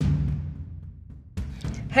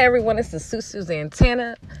Hey everyone, it's the Suzanne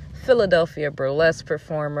Tanner, Philadelphia burlesque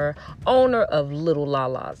performer, owner of Little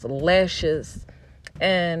Lala's Lashes,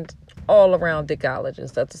 and all-around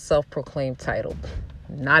dickologist. That's a self-proclaimed title.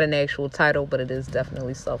 Not an actual title, but it is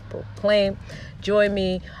definitely self-proclaimed. Join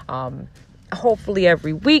me hopefully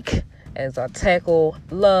every week as I tackle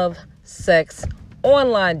love, sex,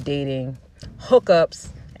 online dating, hookups,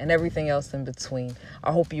 and everything else in between.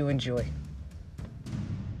 I hope you enjoy.